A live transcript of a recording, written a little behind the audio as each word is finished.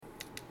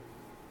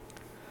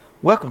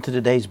Welcome to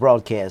today's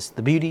broadcast,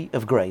 The Beauty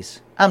of Grace.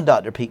 I'm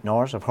Dr. Pete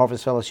Norris of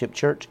Harvest Fellowship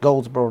Church,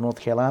 Goldsboro,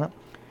 North Carolina.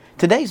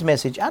 Today's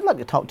message, I'd like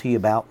to talk to you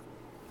about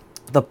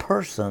the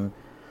person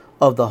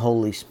of the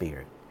Holy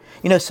Spirit.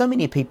 You know, so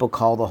many people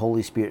call the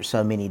Holy Spirit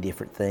so many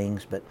different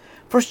things, but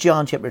 1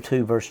 John chapter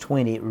 2, verse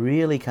 20, it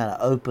really kind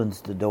of opens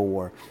the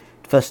door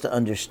for us to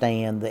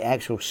understand the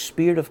actual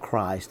Spirit of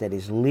Christ that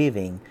is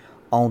living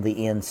on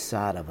the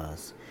inside of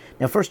us.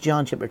 Now, 1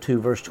 John chapter 2,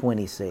 verse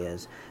 20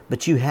 says,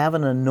 "But you have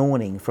an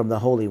anointing from the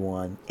Holy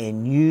One,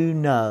 and you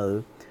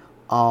know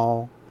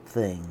all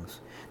things."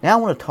 Now,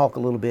 I want to talk a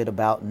little bit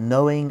about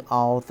knowing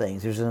all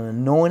things. There's an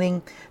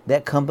anointing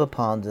that comes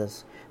upon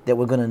us that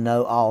we're going to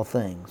know all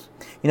things.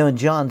 You know, in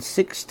John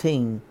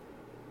 16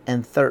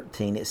 and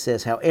 13, it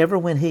says, "However,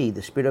 when He,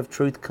 the Spirit of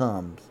truth,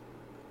 comes,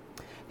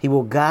 He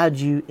will guide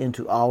you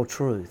into all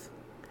truth.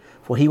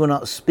 For He will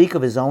not speak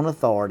of His own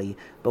authority,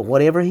 but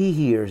whatever He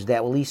hears,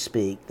 that will He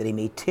speak, that He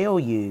may tell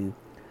you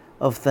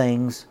of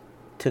things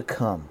to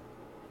come."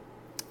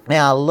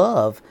 Now, I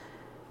love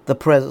the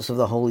presence of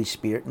the Holy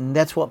Spirit, and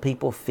that's what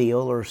people feel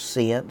or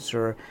sense,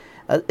 or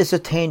it's a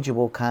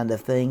tangible kind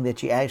of thing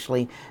that you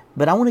actually,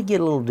 but I want to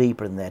get a little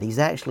deeper than that. He's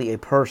actually a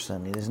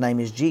person, and His name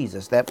is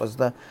Jesus. That was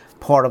the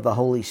part of the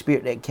Holy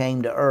Spirit that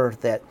came to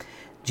earth, that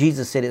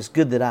Jesus said, "It's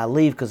good that I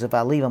leave, because if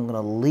I leave, I'm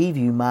going to leave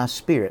you my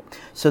Spirit."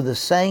 So the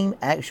same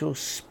actual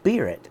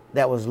Spirit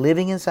that was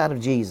living inside of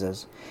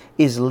Jesus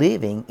is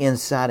living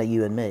inside of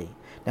you and me.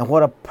 Now,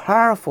 what a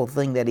powerful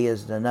thing that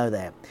is to know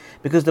that.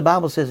 Because the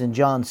Bible says in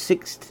John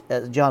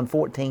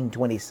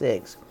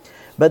 14:26,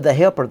 "But the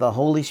Helper, the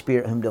Holy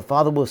Spirit, whom the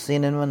Father will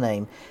send in my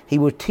name, He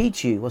will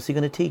teach you." What's He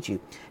going to teach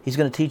you? He's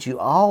going to teach you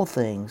all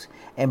things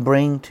and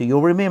bring to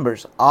your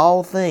remembrance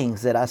all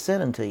things that I said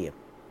unto you.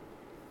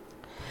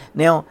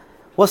 Now,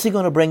 what's He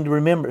going to bring to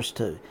remembrance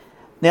to?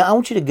 Now, I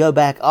want you to go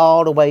back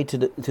all the way to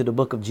the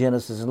book of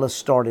Genesis, and let's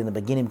start in the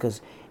beginning,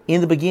 because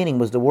in the beginning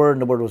was the Word,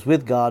 and the Word was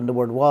with God, and the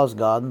Word was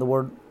God, and the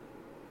Word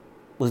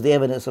was the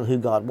evidence of who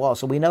God was.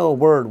 So we know a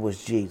Word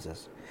was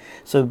Jesus.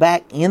 So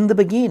back in the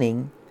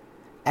beginning,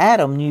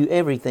 Adam knew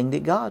everything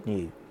that God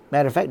knew.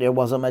 Matter of fact, there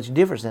wasn't much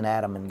difference in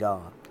Adam and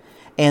God.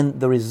 And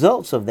the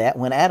results of that,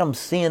 when Adam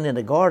sinned in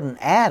the garden,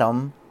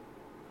 Adam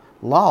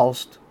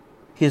lost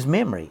his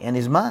memory and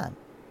his mind.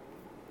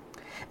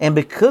 And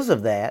because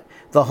of that,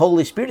 the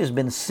Holy Spirit has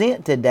been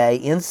sent today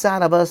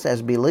inside of us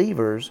as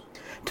believers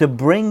to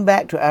bring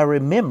back to our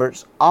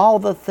remembrance all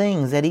the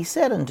things that He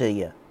said unto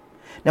you.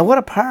 Now, what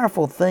a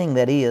powerful thing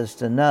that is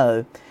to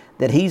know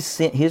that He's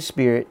sent His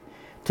Spirit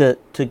to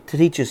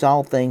teach us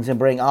all things and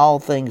bring all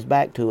things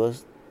back to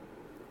us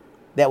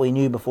that we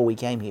knew before we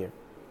came here.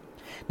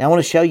 Now, I want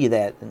to show you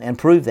that and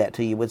prove that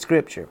to you with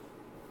Scripture.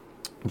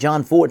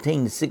 John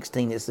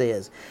 14:16, it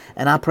says,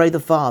 "And I pray the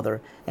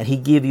Father, and He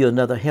give you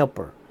another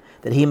helper,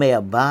 that He may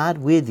abide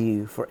with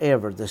you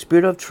forever, the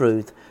Spirit of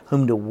truth,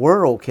 whom the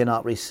world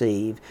cannot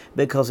receive,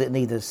 because it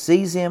neither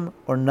sees Him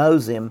or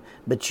knows Him,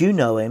 but you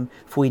know Him,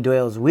 for He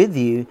dwells with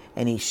you,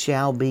 and He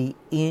shall be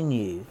in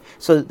you."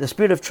 So the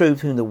Spirit of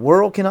truth, whom the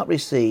world cannot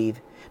receive,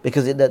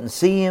 because it doesn't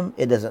see Him,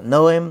 it doesn't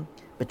know Him,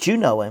 but you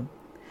know Him,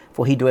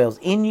 for He dwells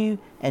in you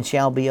and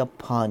shall be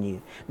upon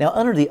you. Now,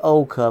 under the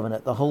Old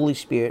Covenant, the Holy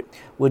Spirit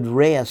would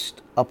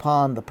rest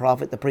upon the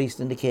prophet, the priest,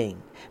 and the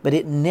king, but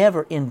it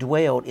never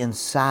indwelled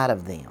inside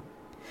of them.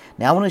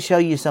 Now, I want to show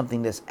you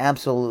something that's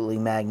absolutely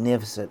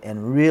magnificent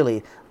and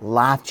really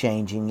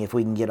life-changing if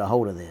we can get a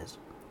hold of this.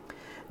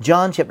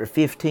 John chapter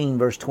 15,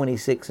 verse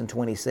 26 and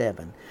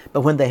 27.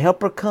 "But when the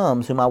Helper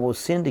comes, whom I will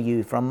send to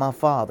you from my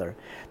Father,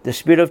 the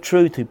Spirit of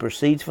truth who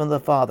proceeds from the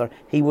Father,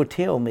 He will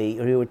tell me,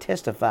 or He will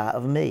testify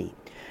of me.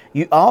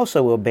 You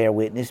also will bear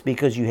witness,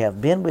 because you have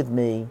been with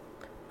me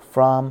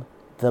from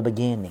the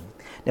beginning."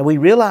 Now, we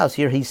realize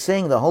here He's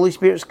saying the Holy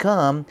Spirit's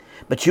come,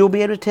 but you'll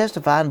be able to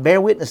testify and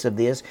bear witness of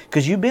this,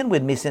 because you've been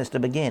with me since the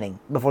beginning,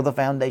 before the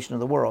foundation of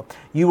the world.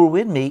 You were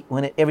with me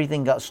when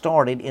everything got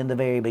started in the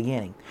very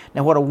beginning.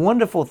 Now, what a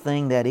wonderful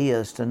thing that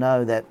is to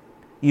know that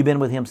you've been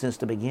with Him since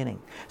the beginning.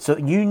 So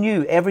you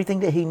knew everything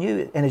that He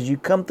knew, and as you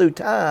come through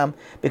time,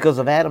 because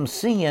of Adam's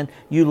sin,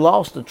 you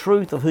lost the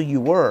truth of who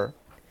you were.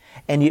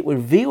 And it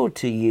revealed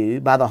to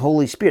you by the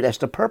Holy Spirit. That's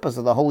the purpose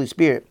of the Holy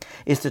Spirit,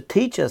 is to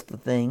teach us the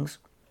things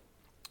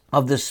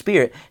of the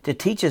Spirit, to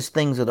teach us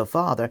things of the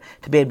Father,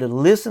 to be able to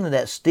listen to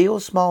that still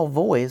small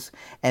voice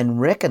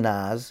and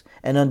recognize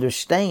and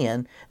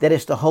understand that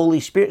it's the Holy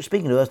Spirit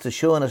speaking to us, to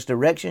showing us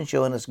direction,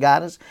 showing us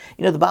guidance.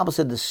 You know, the Bible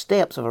said the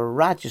steps of a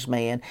righteous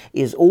man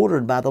is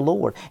ordered by the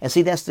Lord. And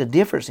see, that's the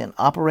difference in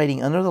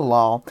operating under the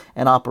law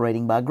and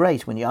operating by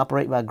grace. When you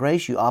operate by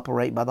grace, you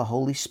operate by the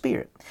Holy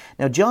Spirit.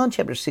 Now, John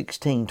chapter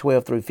 16,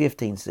 12 through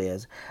 15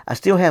 says, "I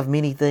still have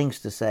many things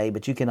to say,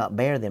 but you cannot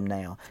bear them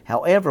now.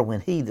 However,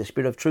 when He, the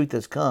Spirit of truth,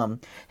 has come,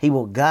 He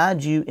will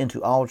guide you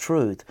into all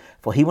truth.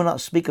 For He will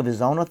not speak of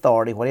His own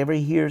authority. Whatever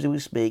He hears, He will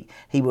speak.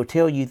 He will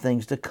tell you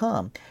things to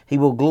come. He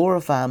will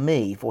glorify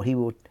me, for He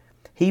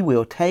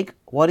will take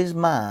what is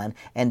mine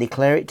and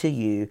declare it to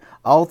you.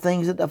 All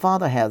things that the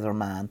Father hath are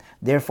mine.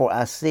 Therefore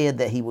I said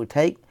that He will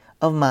take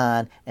of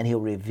mine, and He'll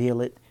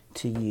reveal it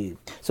to you.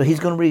 So He's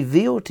going to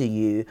reveal to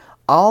you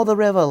all the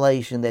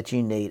revelation that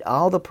you need,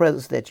 all the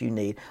presence that you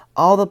need,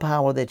 all the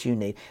power that you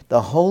need.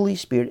 The Holy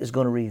Spirit is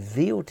going to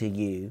reveal to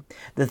you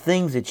the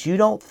things that you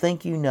don't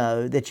think you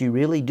know, that you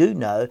really do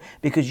know,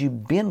 because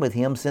you've been with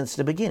Him since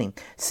the beginning.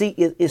 See,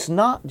 it's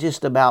not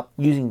just about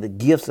using the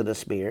gifts of the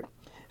Spirit.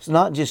 It's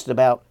not just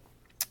about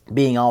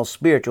being all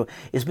spiritual.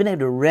 It's being able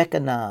to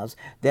recognize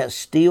that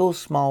still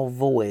small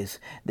voice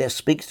that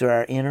speaks to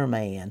our inner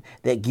man,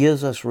 that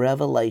gives us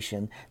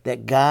revelation,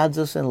 that guides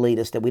us and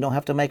leads us, that we don't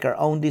have to make our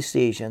own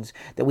decisions,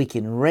 that we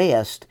can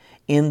rest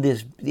in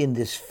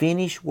this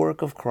finished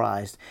work of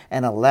Christ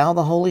and allow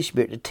the Holy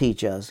Spirit to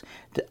teach us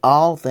to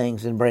all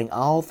things and bring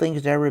all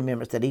things to our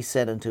remembrance that He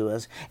said unto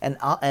us.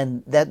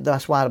 And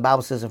that's why the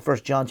Bible says in 1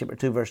 John chapter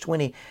 2 verse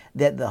 20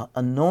 that the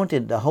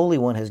anointed, the Holy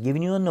One, has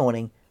given you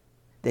anointing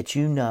that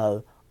you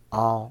know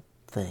all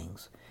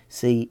things.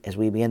 See, as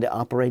we begin to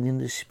operate in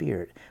the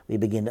Spirit, we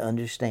begin to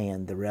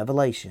understand the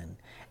revelation.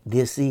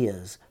 This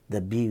is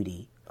the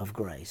beauty of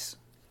grace.